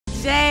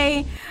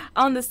J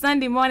on the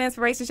Sunday Morning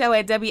Inspiration Show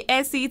at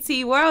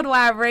WSCT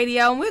Worldwide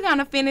Radio. And we're going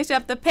to finish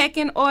up the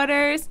pecking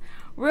orders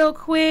real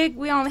quick.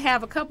 We only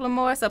have a couple of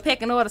more, so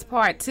pecking orders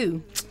part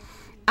 2.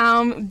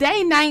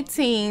 Day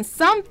 19,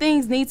 some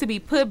things need to be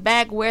put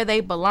back where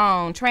they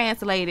belong.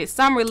 Translated,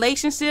 some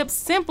relationships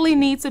simply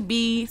need to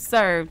be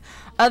served.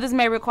 Others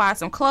may require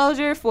some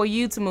closure for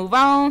you to move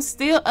on.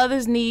 Still,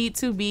 others need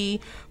to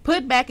be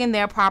put back in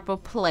their proper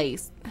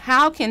place.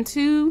 How can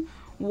two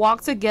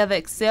walk together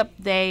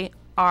except they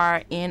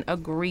are in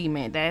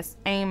agreement? That's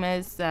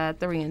Amos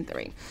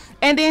 3:3.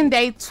 And then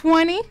day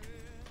 20,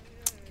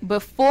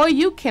 before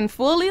you can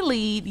fully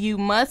lead, you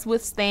must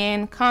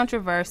withstand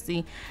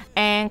controversy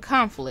and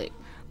conflict.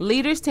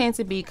 Leaders tend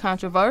to be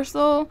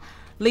controversial.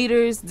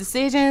 Leaders'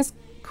 decisions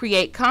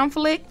create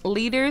conflict.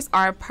 Leaders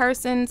are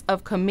persons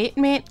of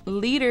commitment.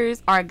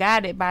 Leaders are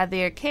guided by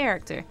their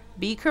character.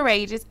 Be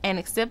courageous and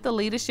accept the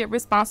leadership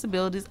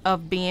responsibilities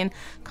of being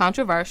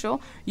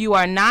controversial. You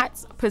are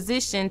not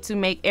positioned to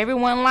make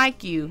everyone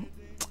like you.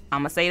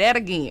 I'm going to say that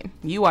again.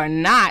 You are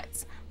not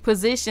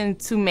positioned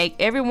to make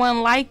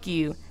everyone like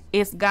you.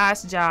 It's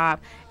God's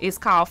job. It's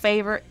called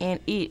favor, and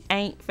it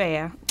ain't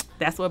fair.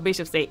 That's what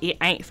Bishop said. It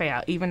ain't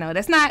fair. Even though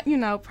that's not,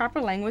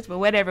 proper language, but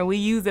whatever. We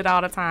use it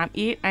all the time.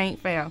 It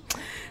ain't fair.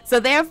 So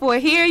therefore,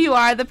 here you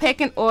are, the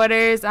pecking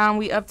orders.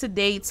 We up to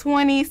day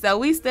 20. So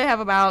we still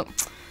have about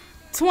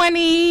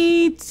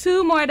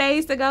 22 more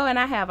days to go, and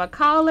I have a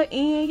caller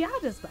in. Y'all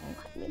just don't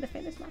like me to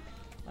finish my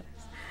pecking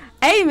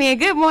orders. Amen.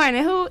 Good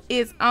morning. Who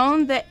is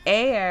on the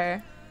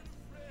air?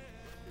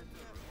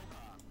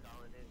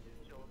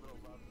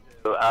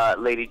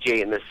 Lady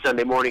J in the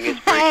Sunday Morning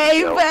Inspiration Hey,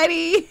 Show.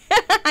 buddy.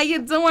 How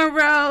you doing,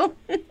 bro?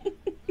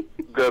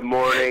 Good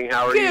morning.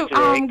 How are you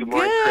today? Good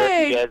morning,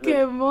 Chris, Jasmine.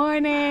 Good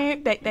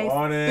morning.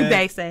 Morning.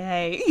 They say,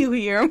 hey, you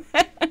hear them.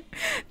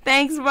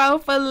 Thanks, bro,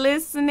 for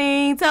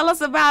listening. Tell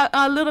us about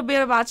a little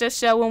bit about your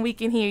show when we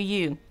can hear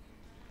you.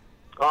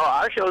 Oh,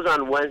 our show's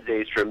on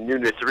Wednesdays from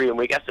noon to 3, and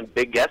we got some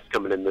big guests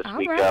coming in this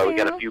week. Right, we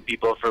got a few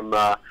people from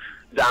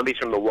zombies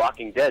from The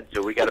Walking Dead,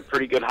 so we got a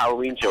pretty good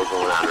Halloween show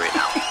going on right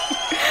now.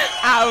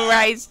 All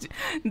right.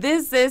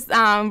 This is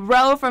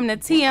Ro from the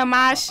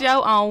TMI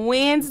show on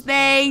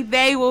Wednesday.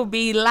 They will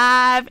be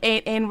live.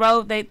 And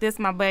Ro, this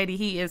my buddy.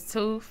 He is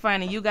too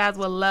funny. You guys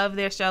will love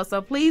their show.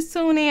 So please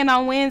tune in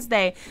on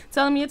Wednesday.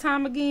 Tell them your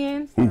time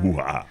again.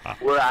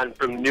 We're on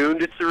from noon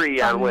to 3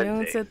 on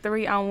Wednesday. Noon to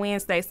 3 on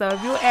Wednesday. So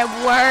if you're at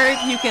work,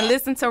 you can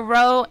listen to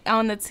Ro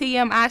on the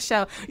TMI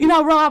show.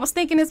 Ro, I was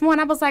thinking this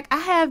morning, I was like, I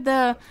have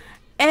the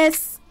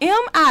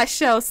SMI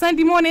show,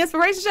 Sunday Morning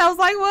Inspiration Show. I was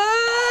like,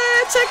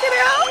 what? Check it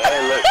out.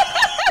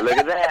 Hey, look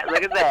at that.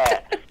 Look at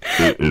that.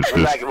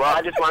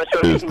 I just want to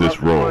show you some love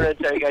for it and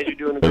tell you guys you're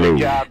doing a great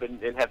job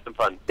and have some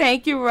fun.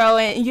 Thank you, Ro.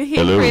 And you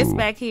hear Chris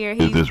back here.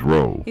 Is this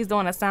Ro? He's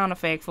doing a sound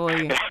effect for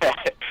you.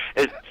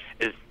 is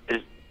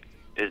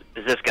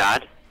this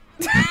God?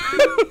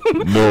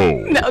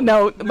 No.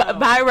 No.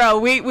 Bye, Ro.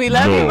 We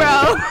love you,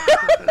 Ro.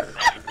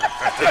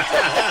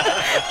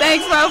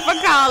 Thanks, Ro, for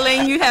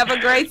calling. You have a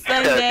great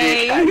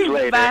Sunday.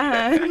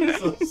 Bye.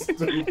 So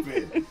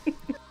stupid.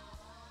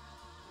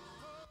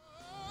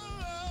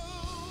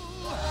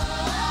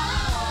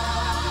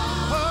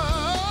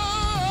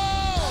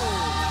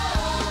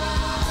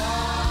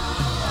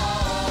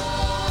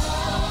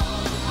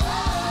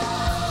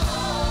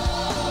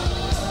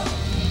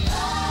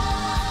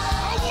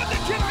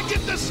 Can I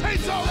get the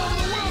saints all over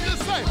the world to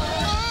say,